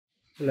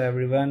Hello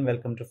everyone,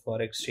 welcome to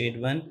Forex Trade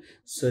 1.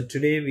 So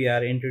today we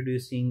are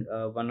introducing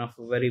one of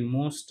the very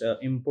most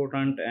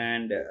important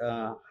and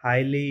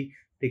highly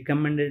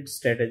recommended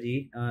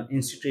strategy,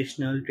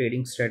 institutional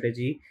trading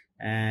strategy,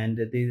 and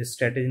this is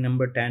strategy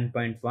number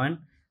 10.1.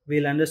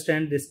 We'll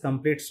understand this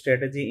complete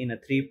strategy in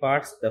three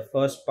parts. The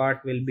first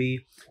part will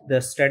be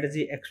the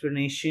strategy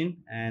explanation,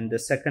 and the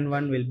second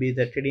one will be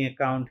the trading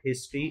account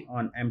history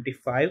on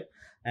MT5,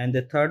 and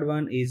the third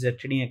one is a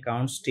trading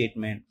account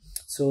statement.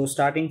 So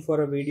starting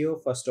for a video,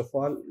 first of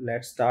all,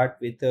 let's start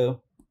with the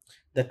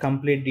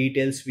complete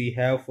details we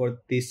have for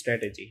this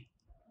strategy.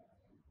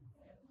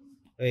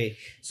 Okay,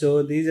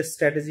 so this is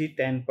strategy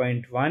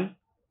 10.1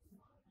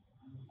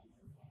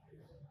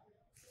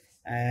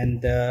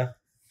 and the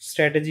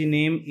strategy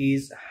name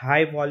is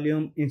high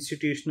volume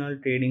institutional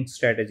trading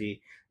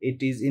strategy.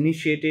 It is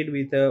initiated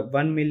with a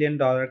 $1 million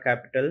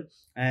capital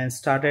and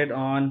started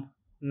on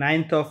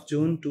 9th of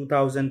June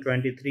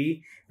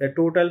 2023. The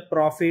total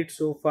profit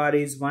so far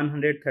is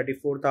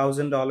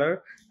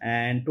 $134,000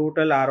 and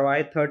total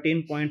ROI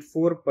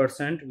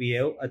 13.4% we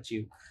have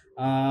achieved.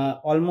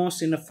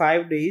 Almost in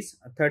 5 days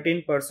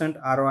 13%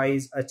 ROI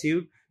is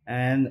achieved,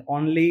 and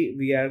only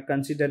we are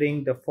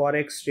considering the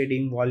forex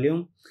trading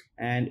volume,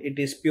 and it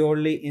is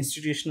purely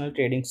institutional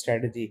trading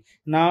strategy.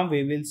 Now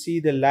we will see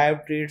the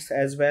live trades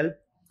as well,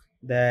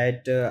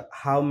 that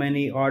how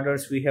many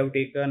orders we have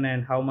taken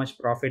and how much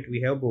profit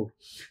we have booked.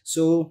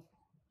 So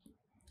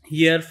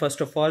here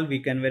first of all we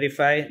can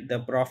verify the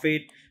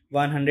profit.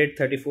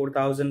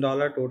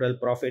 $134,000 total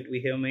profit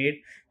we have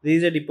made. This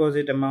is a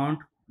deposit amount,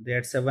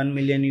 that's a 1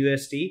 million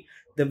USD.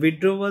 The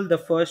withdrawal, the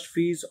first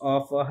fees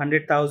of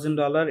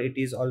 $100,000, it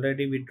is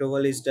already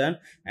withdrawal is done,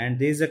 and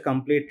this is a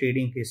complete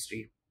trading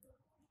history.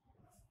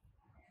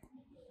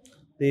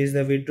 This is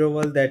the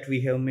withdrawal that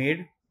we have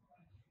made,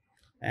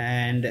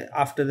 and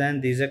after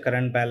that this is a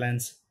current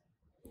balance.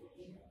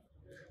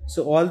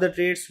 So all the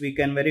trades we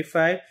can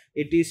verify.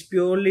 It is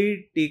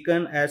purely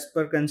taken as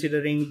per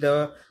considering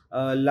the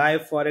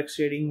live forex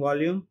trading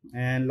volume,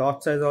 and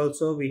lot size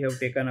also we have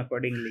taken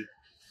accordingly.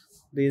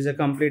 There is a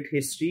complete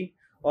history.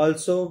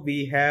 Also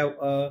we have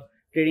a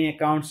trading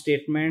account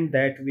statement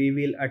that we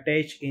will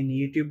attach in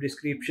YouTube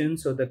description,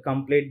 so the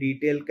complete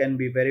detail can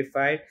be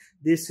verified.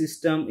 This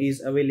system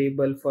is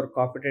available for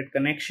corporate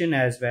connection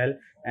as well,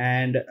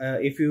 and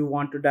if you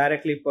want to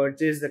directly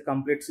purchase the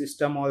complete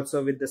system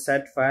also with the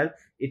set file,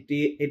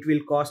 it will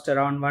cost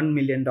around $1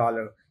 million.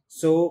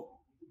 So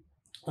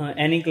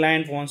any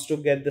client wants to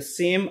get the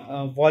same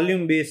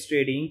volume based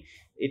trading,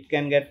 it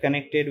can get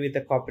connected with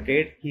the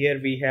corporate. Here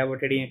we have a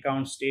trading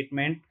account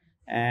statement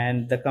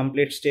and the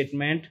complete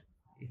statement.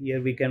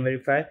 Here we can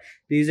verify.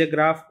 This is a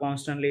graph,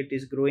 constantly it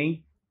is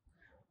growing.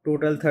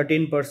 Total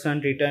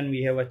 13% return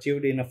we have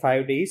achieved in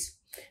 5 days,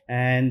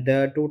 and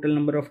the total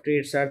number of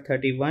trades are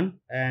 31,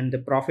 and the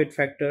profit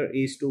factor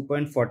is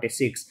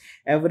 2.46.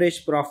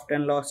 Average profit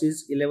and loss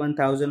is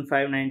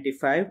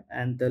 11,595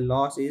 and the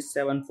loss is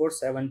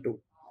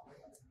 7,472.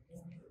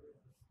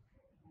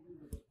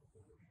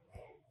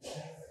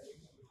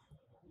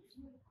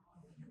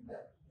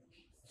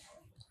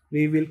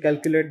 We will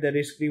calculate the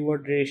risk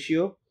reward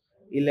ratio.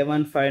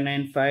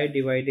 11,595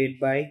 divided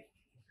by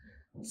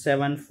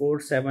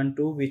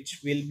 7,472, which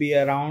will be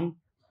around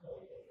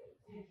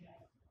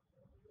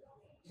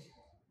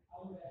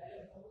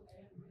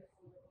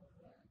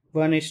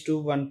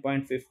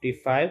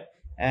 1:1.55,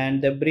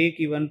 and the break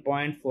even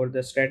point for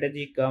the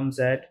strategy comes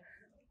at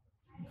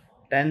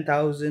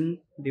 10,000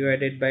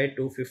 divided by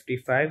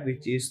 255,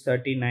 which is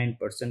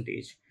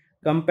 39%.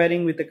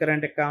 Comparing with the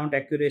current account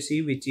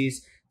accuracy, which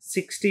is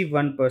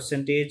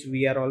 61%,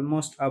 we are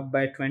almost up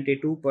by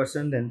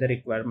 22% than the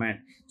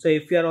requirement. So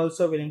if you are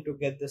also willing to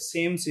get the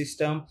same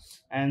system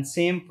and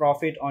same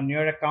profit on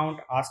your account,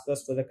 ask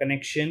us for the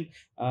connection.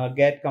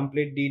 Get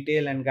complete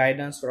detail and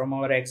guidance from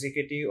our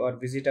executive or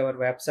visit our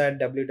website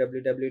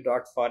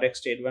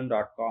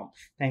www.forextrade1.com.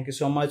 Thank you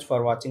so much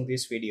for watching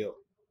this video.